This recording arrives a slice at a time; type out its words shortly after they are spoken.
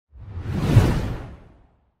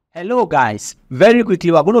Hello guys, very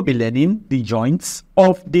quickly we're going to be learning the joints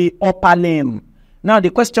of the upper limb. Now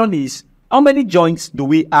the question is, how many joints do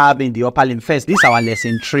we have in the upper limb? First, this is our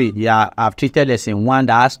lesson 3. Yeah, I've treated lesson 1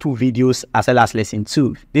 that has 2 videos as well as lesson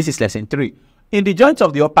 2. This is lesson 3. In the joints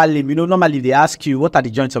of the upper limb, normally they ask you, what are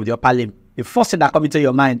the joints of the upper limb? The first thing that comes into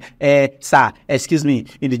your mind, sir, excuse me,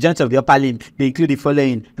 in the joints of the upper limb, they include the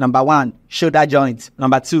following. Number 1, shoulder joint.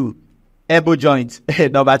 Number 2, elbow joint.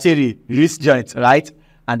 Number 3, wrist joint, right?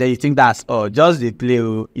 And then you think that's just the play.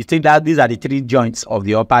 You think that these are the 3 joints of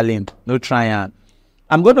the upper limb. No triangle.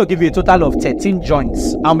 I'm going to give you a total of 13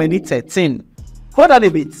 joints. How many? 13. Hold on a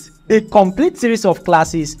bit. A complete series of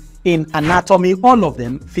classes in anatomy, all of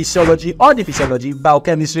them, physiology, all the physiology,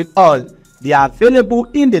 biochemistry, all. They are available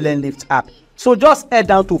in the LearnLift app. So just head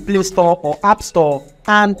down to Play Store or App Store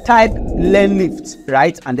and type LearnLift,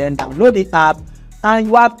 right? And then download the app. And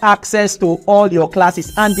you have access to all your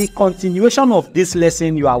classes and the continuation of this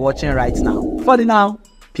lesson you are watching right now. For the now,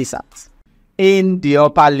 peace out. In the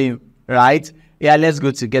upper limb, right? Yeah, let's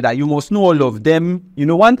go together. You must know all of them.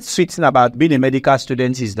 One sweet thing about being a medical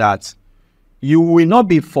student is that you will not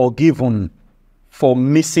be forgiven for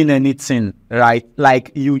missing anything, right?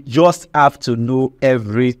 Like, you just have to know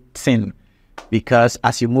everything, because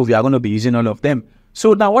as you move, you are going to be using all of them.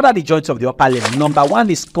 So now, what are the joints of the upper limb? Number 1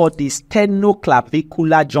 is called the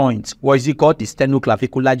sternoclavicular joint. What is it called? The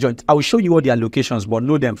sternoclavicular joint. I will show you all their locations, but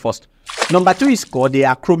know them first. Number 2 is called the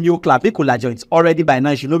acromioclavicular joint. Already by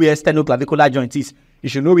now, you should know where sternoclavicular joint is. You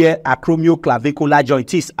should know where acromioclavicular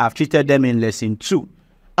joint is. I've treated them in lesson 2.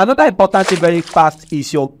 Another important thing very fast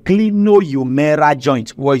is your glenohumeral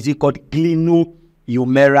joint. What is it called?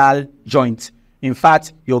 Glenohumeral joint. In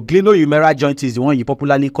fact, your glenohumeral joint is the one you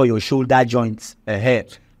popularly call your shoulder joint.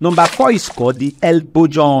 Number 4 is called the elbow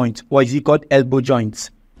joint. What is it called? Elbow joint.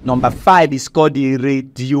 Number 5 is called the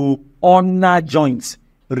radioulnar joint.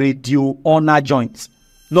 Radioulnar joint.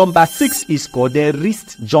 Number 6 is called the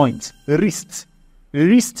wrist joint. Wrist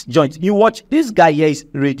joint. You watch, this guy here is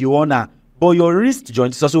radioulnar, but your wrist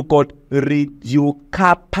joint is also called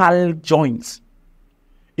radiocarpal joint.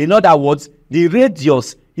 In other words, the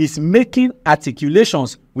radius is making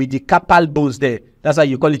articulations with the carpal bones there. That's why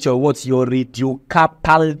you call it your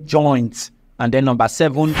radiocarpal joint. And then number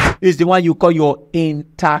 7 is the one you call your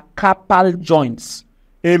intercarpal joints.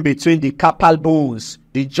 In between the carpal bones,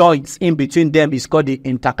 the joints in between them is called the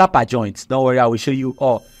intercarpal joints. Don't worry, I will show you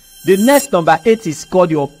all. The next, number 8, is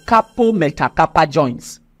called your carpometacarpal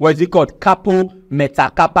joints. What is it called?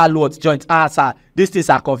 Carpometacarpal joints. Sir, these things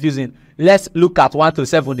are confusing. Let's look at 1 to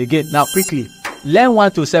 7 again. Now, quickly. Learn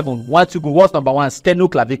 1 to 7. 1 to go. What's number 1?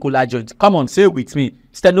 Sternoclavicular joint. Come on, say it with me.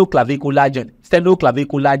 Sternoclavicular joint.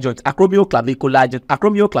 Sternoclavicular joint. Acromioclavicular joint.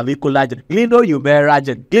 Acromioclavicular joint. Glenohumeral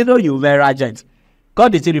joint. Glenohumeral joint.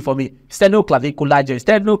 God is it for me. Sternoclavicular joint.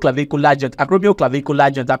 Sternoclavicular joint.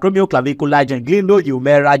 Acromioclavicular joint. Acromioclavicular joint.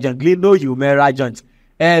 Glenohumeral joint. Glenohumeral joint.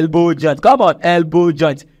 Elbow joint. Come on, elbow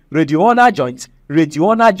joint. Radioulnar joint.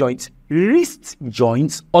 Radioulnar joint. Wrist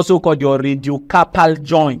joints, also called your radiocarpal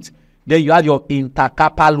joint. Then you have your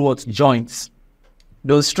intercarpal joints.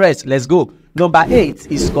 Don't stress. Let's go. Number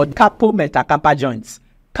 8 is called carpometacarpal joints.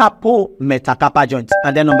 Carpometacarpal joints.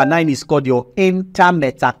 And then number 9 is called your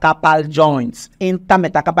intermetacarpal joints.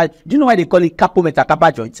 Intermetacarpal. Do you know why they call it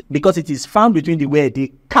carpometacarpal joints? Because it is found between the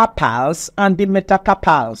carpals and the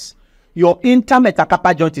metacarpals. Your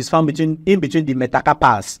intermetacarpal joint is found in between the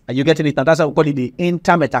metacarpals. Are you getting it? And that's why we call it the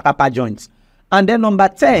intermetacarpal joints. And then number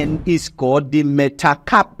 10 is called the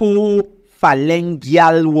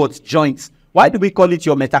metacarpophalangeal joints. Why do we call it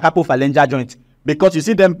your metacarpophalangeal joint? Because you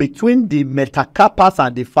see them between the metacarpals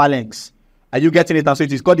and the phalanx. Are you getting it? And so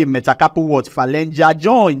it is called the metacarpophalangeal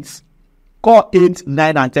joints. Call 8,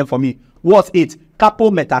 9, and 10 for me. What's 8?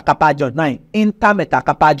 Carpometacarpal joint. 9.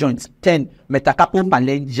 Intermetacarpal joints. 10.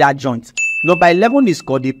 Metacarpophalangeal joints. Number 11 is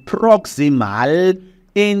called the proximal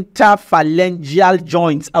interphalangeal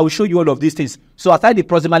joints. I will show you all of these things. So aside the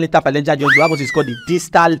proximal interphalangeal joint, you have what is called the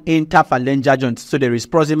distal interphalangeal joint. So there is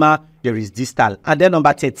proximal, there is distal. And then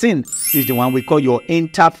number 13 is the one we call your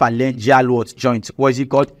interphalangeal joint. What is it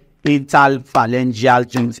called? Interphalangeal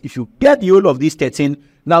joints. If you get the whole of these 13,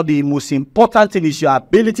 now the most important thing is your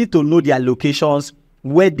ability to know their locations,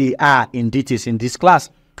 where they are in details in this class.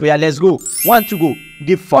 So yeah, let's go. 1 to go.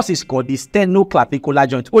 The first is called the sternoclavicular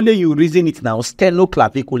joint. Only you reason it now.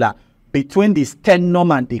 Sternoclavicular, between the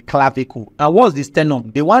sternum and the clavicle. And what's the sternum?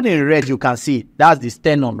 The one in red you can see, that's the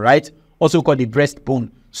sternum, right? Also called the breastbone.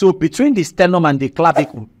 So between the sternum and the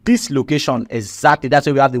clavicle, this location exactly, that's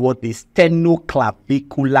why we have the word the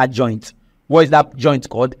sternoclavicular joint. What is that joint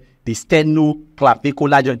called? The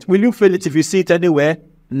sternoclavicular joint. Will you feel it if you see it anywhere?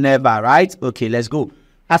 Never, right? Okay, let's go.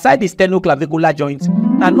 Aside the sternoclavicular joint,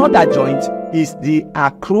 another joint is the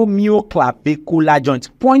acromioclavicular joint.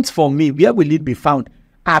 Points for me, where will it be found?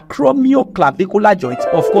 Acromioclavicular joint,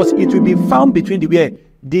 of course, it will be found between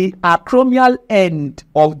the acromial end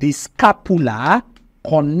of the scapula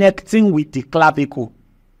connecting with the clavicle.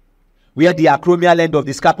 Where the acromial end of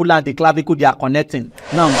the scapula and the clavicle, they are connecting.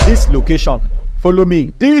 Now, this location, follow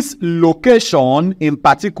me. This location in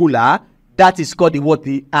particular, that is called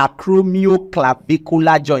the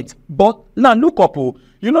acromioclavicular joint. But now look up,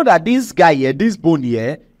 you know that this guy here, this bone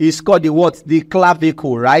here, is called the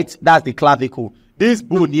clavicle, right? That's the clavicle. This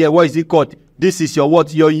bone here, what is it called? This is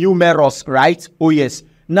your humerus, right? Oh yes.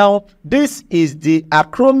 Now, this is the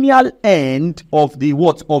acromial end of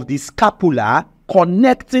the scapula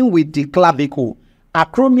connecting with the clavicle.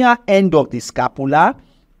 Acromial end of the scapula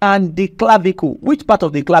and the clavicle. Which part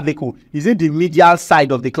of the clavicle? Is it the medial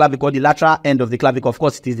side of the clavicle or the lateral end of the clavicle? Of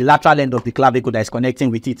course, it is the lateral end of the clavicle that is connecting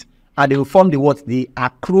with it. And they will form the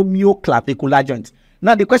acromioclavicular joint.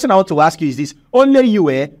 Now, the question I want to ask you is this. Only you,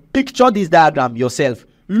 picture this diagram yourself.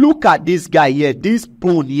 Look at this guy here. This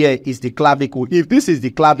bone here is the clavicle. If this is the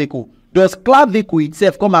clavicle, does clavicle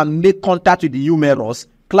itself come and make contact with the humerus?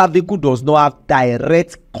 Clavicle does not have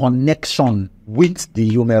direct connection with the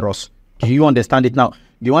humerus. Do you understand it now?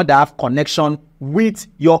 The one that have connection with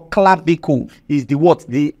your clavicle is the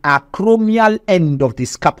acromial end of the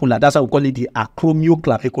scapula. That's how we call it, the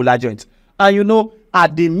acromioclavicular joint. And you know,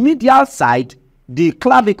 at the medial side, the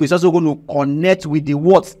clavicle is also going to connect with the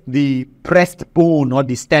breastbone or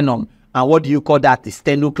the sternum. And what do you call that? The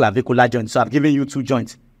sternoclavicular joint. So I've given you two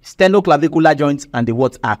joints. Sternoclavicular joint and the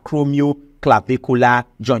acromioclavicular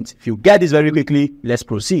joint. If you get this very quickly, let's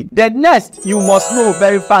proceed. The next you must know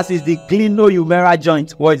very fast is the glenohumeral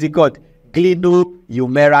joint. What is it called?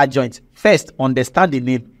 Glenohumeral joint. First, understand the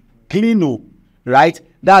name. Gleno, right?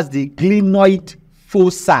 That's the glenoid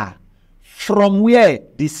fossa. From where?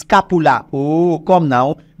 The scapula. Oh, come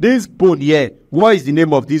now. This bone here. What is the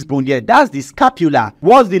name of this bone here? That's the scapula.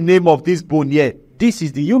 What's the name of this bone here? This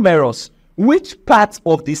is the humerus. Which part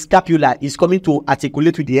of the scapula is coming to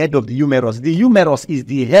articulate with the head of the humerus? The humerus is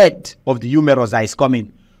the head of the humerus that is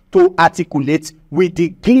coming to articulate with the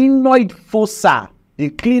glenoid fossa. The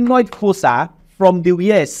glenoid fossa from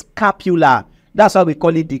the scapula. That's why we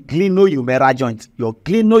call it the glenohumeral joint. Your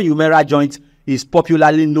glenohumeral joint is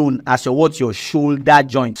popularly known as your shoulder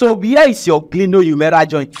joint. So where is your glenohumeral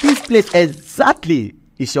joint? This place exactly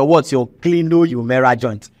is your glenohumeral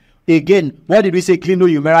joint. Again, what did we say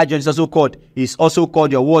glenohumeral joint is also called? It's also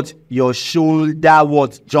called your shoulder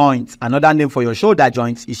joint. Another name for your shoulder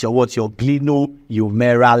joint is your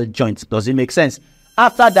glenohumeral joint. Does it make sense?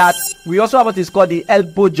 After that, we also have what is called the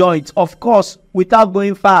elbow joint. Of course, without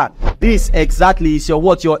going far, this exactly is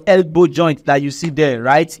your elbow joint that you see there,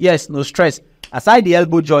 right? Yes, no stress. Aside the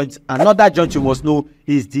elbow joint, another joint you must know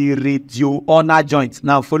is the radioulnar joint.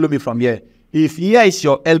 Now, follow me from here. If here is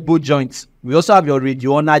your elbow joint, we also have your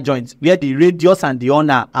radioulnar joint, where the radius and the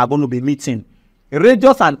ulnar are going to be meeting.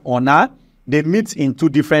 Radius and ulnar, they meet in two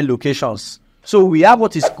different locations. So we have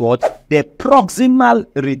what is called the proximal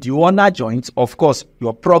radioulnar joint. Of course,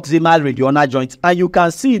 your proximal radioulnar joint, and you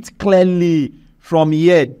can see it clearly from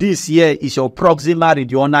here. This here is your proximal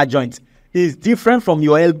radioulnar joint. It's different from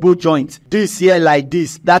your elbow joint. This here like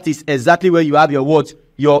this, that is exactly where you have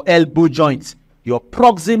your elbow joint. Your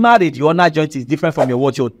proximal radioulnar joint is different from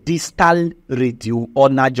your distal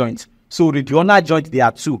radioulnar joint. So radioulnar joint, there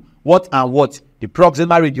are two. What and what? The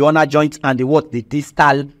proximal radioulnar joint and the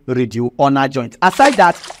distal radioulnar joint. Aside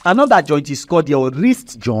that, another joint is called your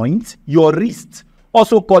wrist joint. Your wrist,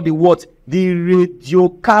 also called the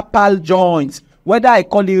radiocarpal joint. Whether I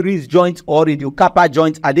call it wrist joint or radiocarpal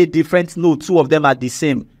joint, are they different? No, two of them are the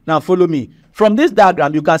same. Now follow me. From this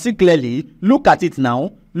diagram, you can see clearly, look at it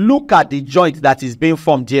now. Look at the joint that is being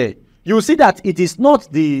formed here. You see that it is not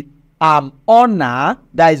the ulnar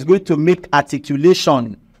that is going to make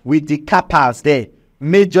articulation with the carpals there.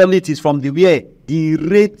 Majorly it is from the radius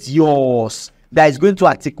that is going to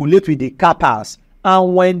articulate with the carpals.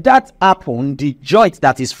 And when that happens, the joint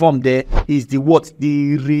that is formed there is the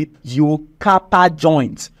radiocarpal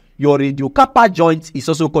joint. Your radiocarpal joint is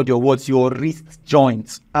also called your wrist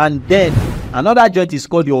joint. And then another joint is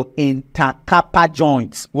called your intercarpal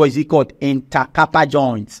joint. What is it called? Intercarpal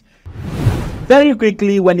joint. Very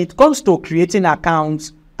quickly, when it comes to creating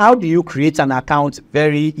accounts, how do you create an account?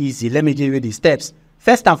 Very easy. Let me give you the steps.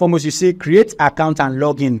 First and foremost, you say create account and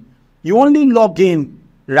log in. You only log in,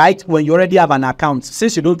 right, when you already have an account.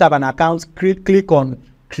 Since you don't have an account, click on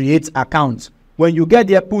create account. When you get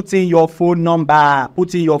there, put in your phone number.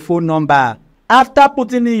 Put in your phone number. After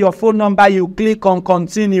putting in your phone number, you click on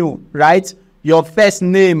continue, right? Your first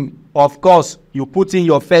name, of course, you put in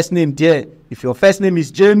your first name there. If your first name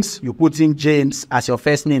is James, you put in James as your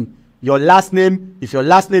first name. Your last name, if your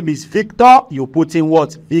last name is Victor, you put in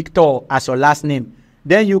what? Victor as your last name.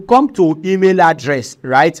 Then you come to email address,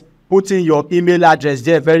 right? Put in your email address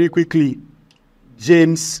there very quickly.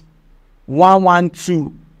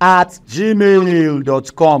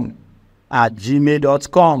 James112@gmail.com.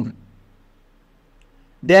 @gmail.com.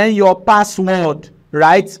 Then your password,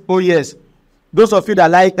 right? Oh yes. Those of you that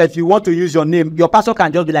like, if you want to use your name, your password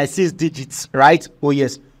can just be like 6 digits, right? Oh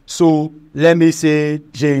yes. So let me say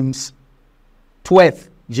James 12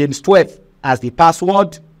 as the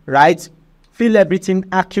password, right? Fill everything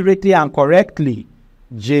accurately and correctly.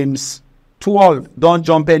 James 12. Don't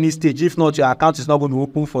jump any stage. If not, your account is not going to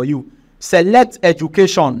open for you. Select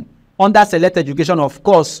education. Under select education, of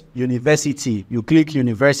course, university. You click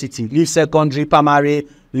university. Leave secondary, primary,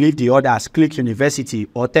 leave the others. Click university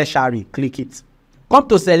or tertiary. Click it. Come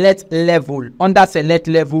to select level. Under select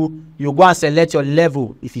level, you go and select your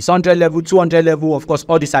level. If it's 100 level, 200 level, of course,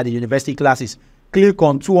 all these are the university classes. Click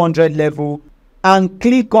on 200 level and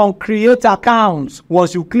click on create account.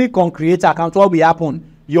 Once you click on create account, what will happen?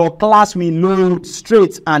 Your class will load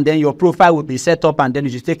straight and then your profile will be set up and then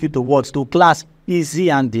it will take you to what? To class. Easy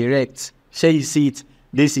and direct. So you see it.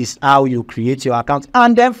 This is how you create your account.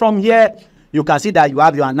 And then from here, you can see that you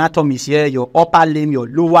have your anatomies here, your upper limb, your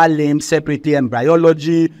lower limb, separately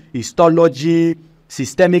embryology, histology,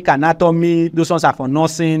 systemic anatomy. Those ones are for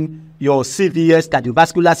nursing. Your CVS,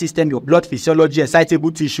 cardiovascular system, your blood physiology,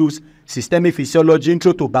 excitable tissues, systemic physiology,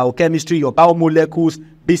 intro to biochemistry, your biomolecules,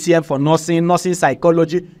 BCM for nursing, nursing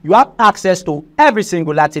psychology. You have access to every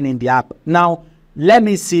single thing in the app. Now, let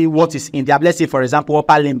me see what is in the app. Let's say, for example,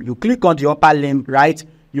 upper limb. You click on the upper limb, right?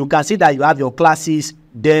 You can see that you have your classes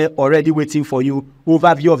there already waiting for you.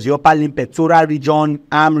 Overview of the upper limb, pectoral region,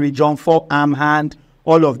 arm region, forearm, hand,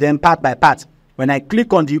 all of them part by part. When I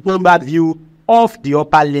click on the overview of the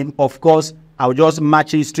upper limb, of course, I'll just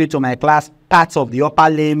match it straight to my class. Parts of the upper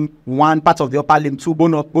limb, 1 part of the upper limb, 2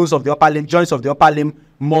 bones of the upper limb, joints of the upper limb,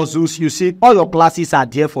 muscles. You see, all your classes are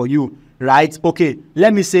there for you, right? Okay,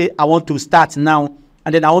 let me say I want to start now,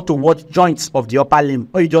 and then I want to watch joints of the upper limb.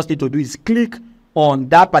 All you just need to do is click on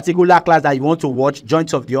that particular class that you want to watch,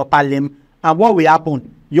 joints of the upper limb, and what will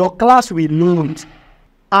happen? Your class will load,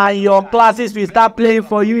 and your classes will start playing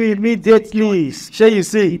for you immediately. Shall you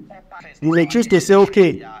see? You may choose to say,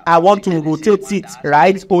 okay, I want to rotate it,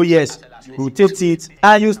 right? Oh yes, rotate it,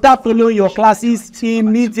 and you start following your classes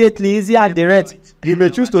immediately, easy and direct. You may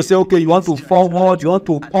choose to say, okay, you want to forward, you want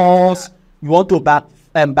to pause, you want to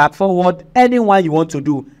back forward, anyone you want to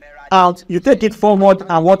do. And you take it forward,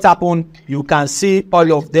 and what happened? You can see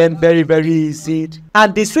all of them very, very easy.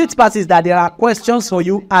 And the sweet part is that there are questions for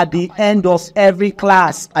you at the end of every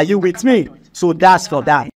class. Are you with me? So that's for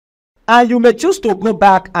that. And you may choose to go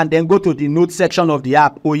back and then go to the notes section of the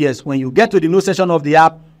app. Oh yes, when you get to the notes section of the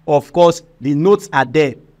app, of course, the notes are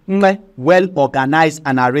there, well organized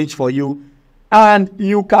and arranged for you. And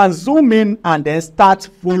you can zoom in and then start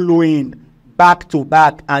following back to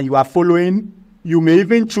back, and you are following. You may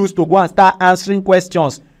even choose to go and start answering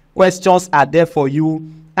questions. Questions are there for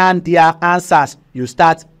you, and their answers. You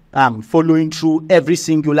start following through every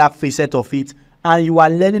singular facet of it, and you are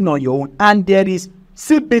learning on your own. And there is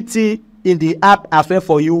CPT in the app as well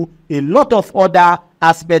for you. A lot of other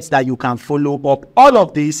aspects that you can follow up. All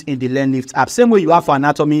of this in the LearnLift app. Same way you have for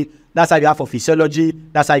anatomy, that's how you have for physiology,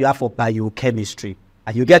 that's how you have for biochemistry.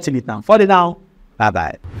 Are you getting it now? For the now,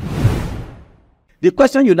 bye-bye. The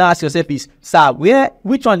question you now ask yourself is, sir,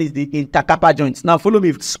 which one is the intercarpal joints? Now follow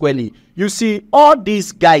me squarely. You see all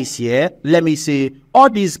these guys here, let me say, all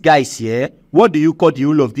these guys here, what do you call the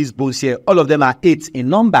whole of these bones here? All of them are 8 in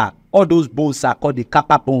number. All those bones are called the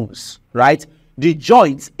carpal bones, right? The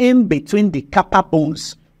joints in between the carpal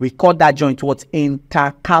bones, we call that joint what?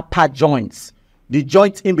 Intercarpal joints. The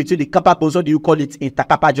joint in between the carpal bones, what do you call it?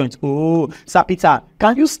 Intercarpal joints. Oh, Sir Peter,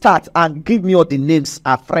 can you start and give me all the names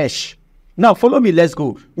afresh? Now follow me, let's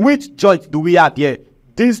go. Which joint do we have here?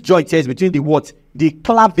 This joint here is between the what? The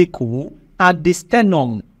clavicle and the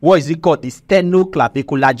sternum. What is it called? The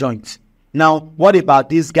sternoclavicular joint. Now, what about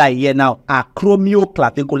this guy here now?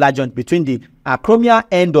 Acromioclavicular joint, between the acromial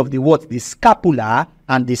end of the what? The scapula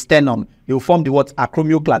and the sternum. They will form the what?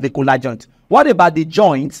 Acromioclavicular joint. What about the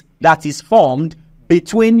joint that is formed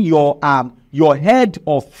between your head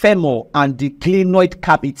of femur and the glenoid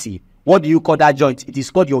cavity? What do you call that joint? It is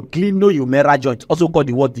called your glenohumeral joint, also called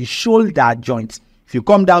the what? The shoulder joint. If you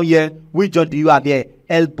come down here, which joint do you have here?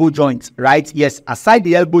 Elbow joint, right? Yes, aside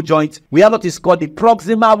the elbow joint, we have what is called the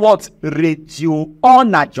proximal what?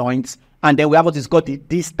 Radioulnar joint, And then we have what is called the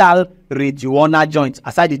distal radioulnar joint.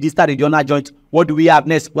 Aside the distal radioulnar joint, what do we have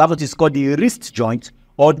next? We have what is called the wrist joint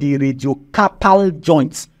or the radiocarpal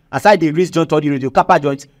joints. Aside the wrist joint or the radiocarpal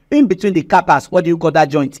joint, in between the carpals, what do you call that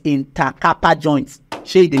joint? Intercarpal joints.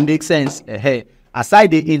 Shade, it makes sense.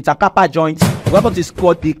 Aside the intercarpal joint, we have what is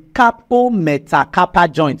called the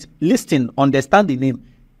carpometacarpal joint. Listen, understand the name.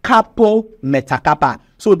 Carpometacarpal.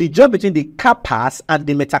 So the joint between the carpals and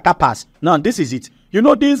the metacarpals. Now this is it. You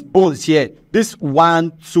know these bones here. This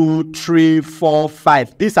 1, 2, 3, 4,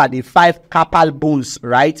 5. These are the 5 carpal bones,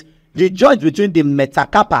 right? The joint between the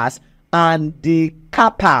metacarpals and the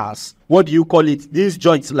carpals. What do you call it? These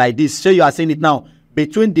joints like this. So you are saying it now.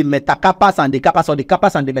 Between the metacarpals and the carpals, or the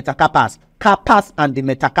carpals and the metacarpals. Carpals and the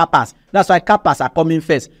metacarpals. That's why carpals are coming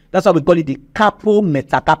first. That's why we call it the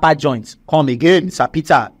carpometacarpal joints. Come again, Sir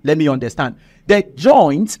Peter. Let me understand. The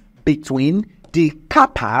joint between the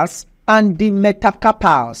carpals and the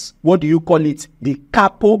metacarpals. What do you call it? The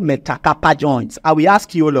carpometacarpal joints. I will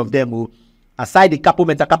ask you all of them. Aside the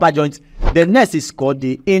carpometacarpal joints, the next is called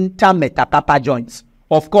the intermetacarpal joints.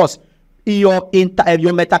 Of course, your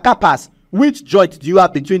metacarpals. Which joint do you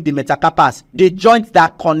have between the metacarpals? The joint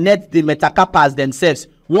that connects the metacarpals themselves.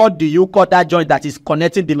 What do you call that joint that is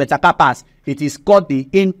connecting the metacarpals? It is called the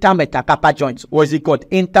intermetacarpal joint. What is it called?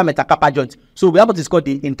 Intermetacarpal joint. So we have what is called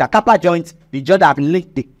the intercarpal joint, the joint that have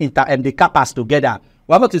linked the carpals together.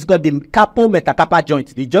 We have what is called the carpometacarpal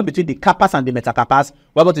joint, the joint between the carpals and the metacarpals.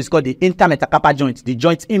 We have what is called the intermetacarpal joint, the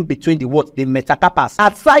joint in between the what? The metacarpals.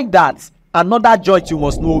 Aside that, another joint you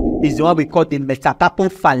must know is the one we call the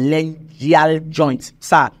metacarpophalangeal joint.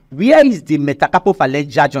 Sir, where is the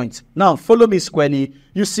metacarpophalangeal joint? Now, follow me squarely.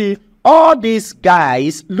 You see, all these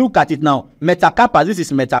guys, look at it now. Metacarpals, this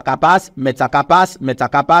is metacarpals, metacarpals,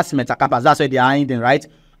 metacarpals, metacarpals. That's where they are ending, right?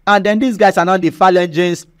 And then these guys are now the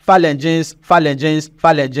phalanges, phalanges, phalanges,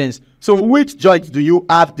 phalanges. So which joint do you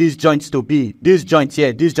have these joints to be? This joint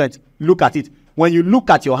here, this joint. Look at it. When you look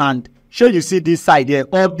at your hand, sure you see this side here,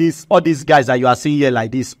 all these guys that you are seeing here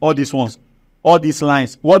like this, all these ones, all these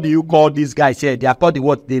lines. What do you call these guys here? They are called the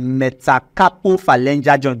what? The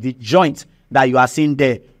metacarpophalangeal joint, the joint that you are seeing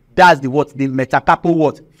there. That's the what? The metacarpal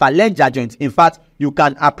what? Phalangeal joint. In fact, you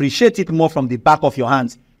can appreciate it more from the back of your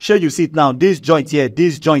hands. Sure you see it now. This joint here,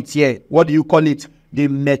 this joint here. What do you call it? The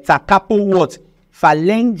metacarpal what?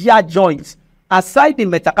 Phalangeal joint. Aside the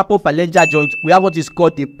metacarpophalangeal joint, we have what is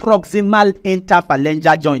called the proximal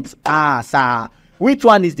interphalangeal joint. Ah, sir. Which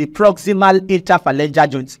one is the proximal interphalangeal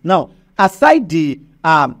joint? Now, aside the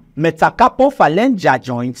metacarpophalangeal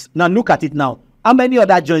joints, now look at it now. How many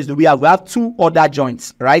other joints do we have? We have 2 other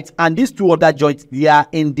joints, right? And these 2 other joints, they are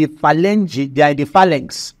in the phalange, they are in the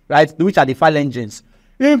phalanx, right? Which are the phalanges.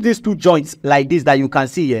 If these 2 joints like this that you can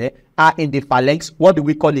see here are in the phalanx, what do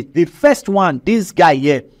we call it? The first one, this guy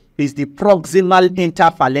here, is the proximal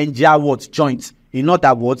interphalangeal what joint. In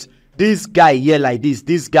other words, this guy here like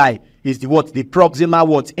this guy is the what? The proximal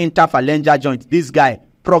what? Interphalangeal joint. This guy,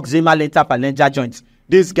 proximal interphalangeal joint.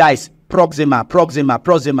 This guy's proxima,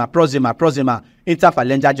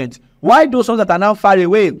 interphalangeal joint. Why those ones that are now far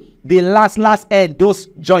away? The last end, those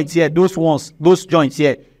joints here, those joints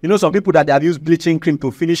here. You know, some people that they have used bleaching cream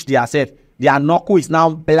to finish their self, their knuckle is now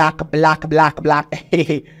black.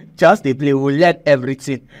 Just they play, will let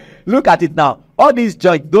everything. Look at it now. All these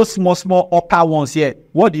joints, those small upper ones here.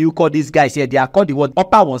 What do you call these guys here? They are called the what?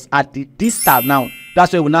 Upper ones at the distal now.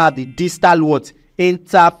 That's why we now have the distal what?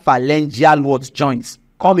 Interphalangeal what joints.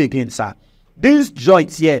 Come again, sir. These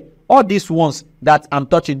joints here, all these ones that I'm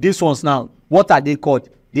touching, these ones now, what are they called?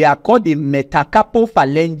 They are called the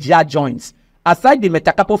metacarpophalangeal joints. Aside the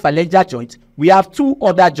metacarpophalangeal joint, we have 2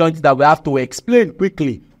 other joints that we have to explain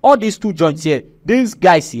quickly. All these 2 joints here, these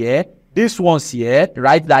guys here, these ones here,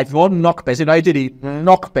 right? That if you want to knock person, now you do the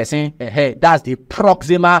knock person, that's the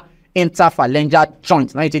proximal interphalangeal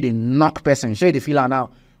joint. Now you do the knock person. Show you the feeler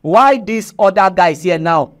now. Why these other guys here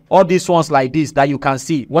now, all these ones like this that you can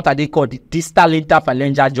see, what are they called? The distal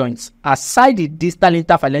interphalangeal joints. Aside the distal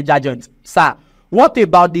interphalangeal joints, sir, what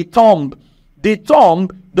about the thumb? The thumb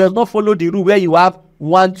does not follow the rule where you have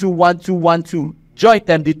 1, 2, 1, 2, 1, 2. Joint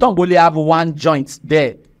them. The thumb only have 1 joint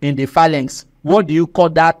there in the phalanx. What do you call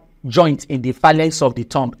that joint in the phalanx of the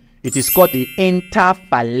thumb? It is called the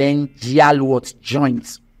interphalangeal what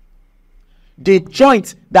joint. The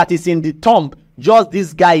joint that is in the thumb, just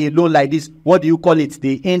this guy alone like this, what do you call it?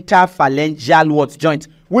 The interphalangeal what joint.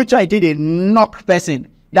 Which one did a knock person?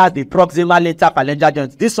 That's the proximal interphalangeal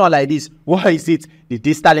joint. This one like this, what is it? The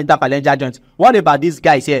distal interphalangeal joint. What about these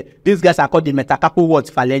guys here? These guys are called the metacarpal what?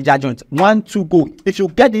 Phalangeal joint. 1, 2, go. If you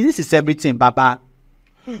get this is everything, Baba.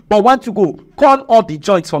 But want to go, call all the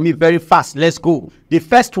joints for me very fast. Let's go. The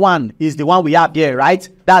first one is the one we have here, right?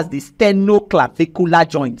 That's the sternoclavicular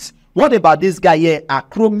joint. What about this guy here?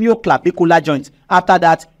 Acromioclavicular joint. After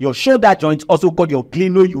that, your shoulder joint, also called your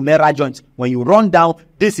glenohumeral joint. When you run down,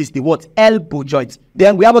 this is the what? Elbow joint.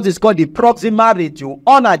 Then we have what is called the proximal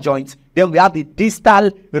radioulnar joint. Then we have the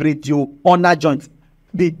distal radioulnar joint.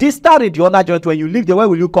 The distal radioulnar joint, when you leave there, where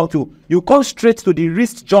will you come to? You come straight to the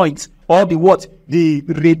wrist joint, or the what? The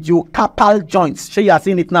radiocarpal joints. So you are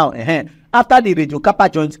seeing it now. After the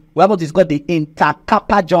radiocarpal joint, we have what is called the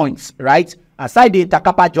intercarpal joints, right? Aside the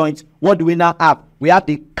intercarpal joints, what do we now have? We have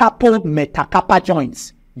the carpometacarpal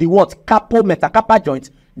joints. The what? Carpometacarpal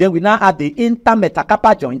joints. Then we now have the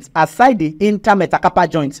intermetacarpal joints. Aside the intermetacarpal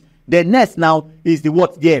joints, the next now is the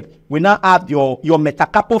what? There. We now have your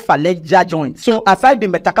metacarpophalangeal joint. So aside the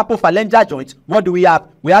metacarpophalangeal joint, what do we have?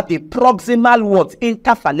 We have the proximal what?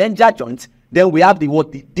 Interphalangeal joint. Then we have the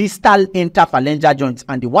what? The distal interphalangeal joint.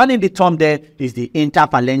 And the one in the thumb there is the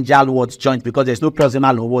interphalangeal what joint, because there's no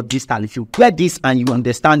proximal or what distal. If you get this and you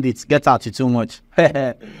understand it, get out it too much.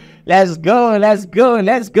 Let's go.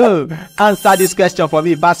 Answer this question for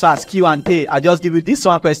me. Basfast Q&A. I'll just give you this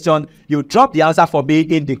one question. You drop the answer for me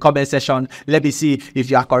in the comment section. Let me see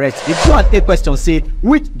if you are correct. The Q&A question says,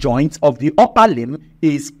 which joint of the upper limb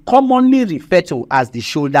is commonly referred to as the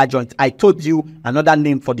shoulder joint? I told you another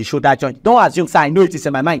name for the shoulder joint. Don't assume, sir, I know it is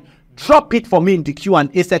in my mind. Drop it for me in the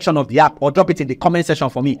Q&A section of the app, or drop it in the comment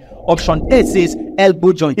section for me. Option A says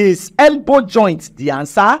elbow joint. Is elbow joint the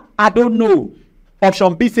answer? I don't know.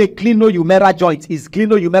 Option B say glenohumeral joint. Is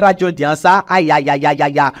glenohumeral joint the answer?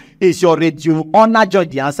 Is your radioulnar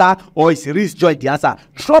joint the answer, or is wrist joint the answer?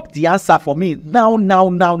 Drop the answer for me now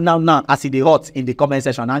as it is hot in the comment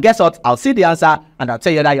section. And guess what? I'll see the answer and I'll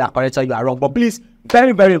tell you that you are correct or you are wrong. But please,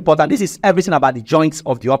 very, very important. This is everything about the joints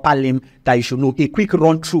of the upper limb that you should know. A quick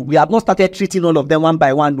run through. We have not started treating all of them one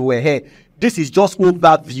by one. We're here. This is just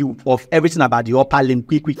overview of everything about the upper limb.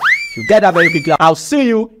 Quick. You get that very quickly. I'll see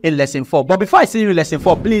you in lesson 4. But before I see you in lesson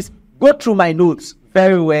 4, please go through my notes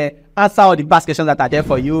very well, answer all the past questions that are there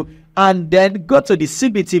for you, and then go to the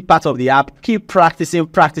CBT part of the app. Keep practicing.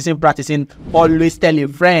 Always tell a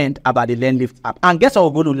friend about the LearnLift app. And guess what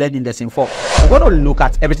we're going to learn in lesson 4? We're going to look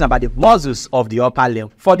at everything about the muscles of the upper limb.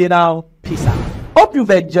 For the now, peace out. Hope you've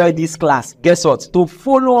enjoyed this class. Guess what? To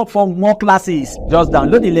follow up for more classes, just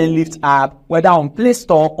download the LearnLift app, whether on Play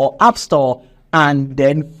Store or App Store, and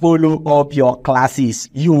then follow up your classes.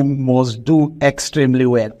 You must do extremely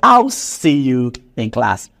well. I'll see you in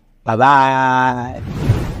class. Bye-bye.